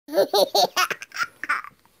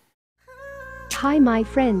Hi my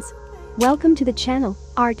friends. Welcome to the channel,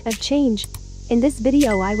 Art of Change. In this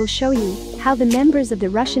video I will show you how the members of the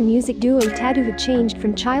Russian music duo Tatu have changed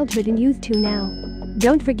from childhood and youth to now.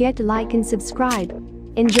 Don't forget to like and subscribe.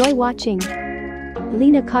 Enjoy watching.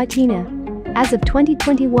 Lena Katina. As of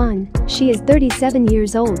 2021, she is 37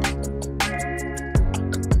 years old.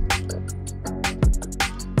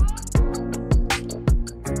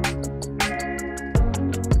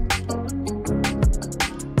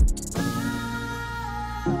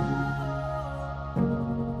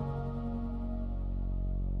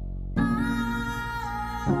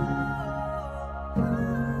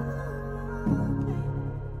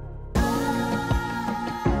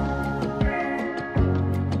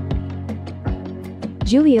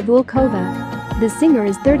 Julia Volkova. The singer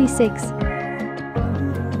is 36.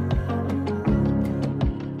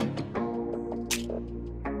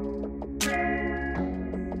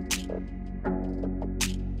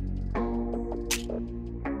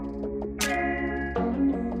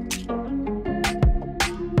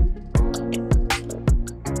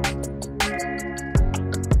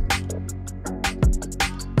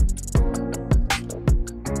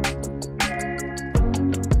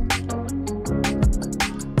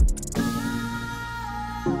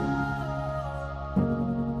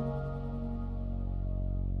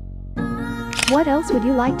 What else would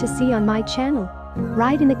you like to see on my channel?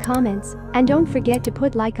 Write in the comments, and don't forget to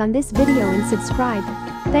put like on this video and subscribe.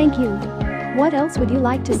 Thank you. What else would you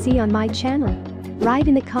like to see on my channel? Write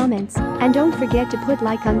in the comments, and don't forget to put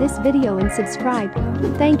like on this video and subscribe.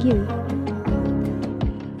 Thank you.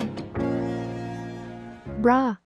 Brah.